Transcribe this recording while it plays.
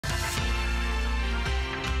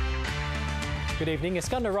Good evening,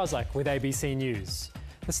 Iskandar Razak with ABC News.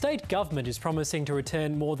 The state government is promising to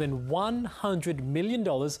return more than $100 million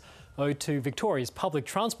owed to Victoria's public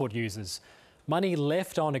transport users. Money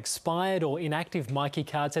left on expired or inactive Myki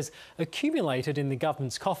cards has accumulated in the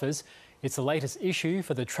government's coffers. It's the latest issue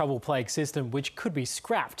for the travel-plagued system, which could be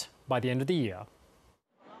scrapped by the end of the year.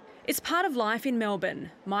 It's part of life in Melbourne.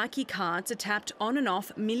 Myki cards are tapped on and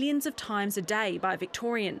off millions of times a day by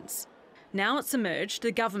Victorians. Now it's emerged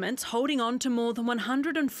the government's holding on to more than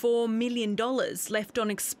 $104 million left on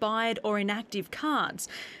expired or inactive cards,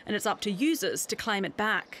 and it's up to users to claim it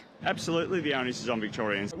back. Absolutely, the onus is on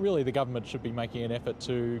Victorians. Really, the government should be making an effort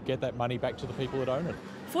to get that money back to the people that own it.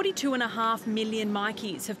 42.5 million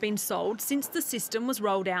Mykis have been sold since the system was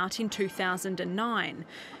rolled out in 2009.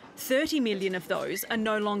 30 million of those are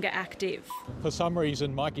no longer active. For some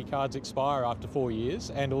reason, Myki cards expire after 4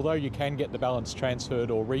 years, and although you can get the balance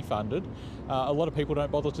transferred or refunded, a lot of people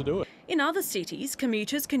don't bother to do it. In other cities,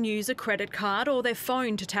 commuters can use a credit card or their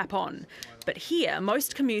phone to tap on. But here,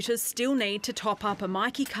 most commuters still need to top up a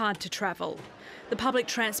Myki card to travel. The public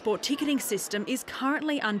transport ticketing system is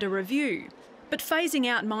currently under review. But phasing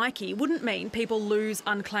out Myki wouldn't mean people lose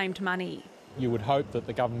unclaimed money. You would hope that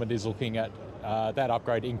the government is looking at that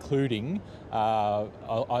upgrade, including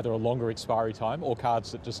either a longer expiry time or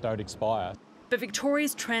cards that just don't expire. But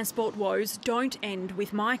Victoria's transport woes don't end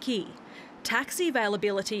with Myki. Taxi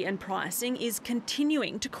availability and pricing is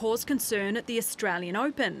continuing to cause concern at the Australian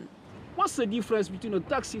Open. What's the difference between a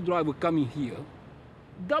taxi driver coming here,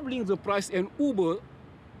 doubling the price, and Uber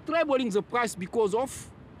trebling the price because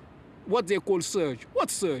of what they call surge?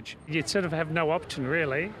 What surge? You'd sort of have no option,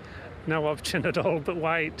 really. No option at all but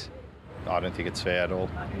wait. I don't think it's fair at all.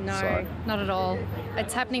 No, not at all.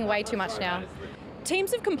 It's happening way too much now.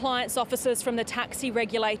 Teams of compliance officers from the taxi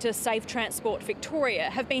regulator Safe Transport Victoria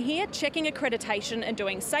have been here checking accreditation and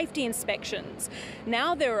doing safety inspections.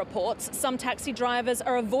 Now there are reports some taxi drivers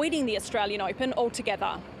are avoiding the Australian Open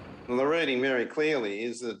altogether. Well, the reading very clearly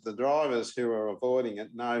is that the drivers who are avoiding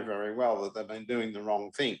it know very well that they've been doing the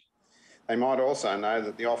wrong thing. They might also know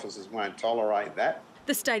that the officers won't tolerate that.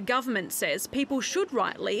 The state government says people should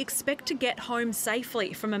rightly expect to get home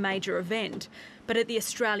safely from a major event. But at the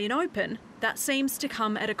Australian Open, that seems to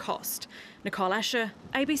come at a cost. Nicole Asher,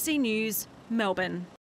 ABC News, Melbourne.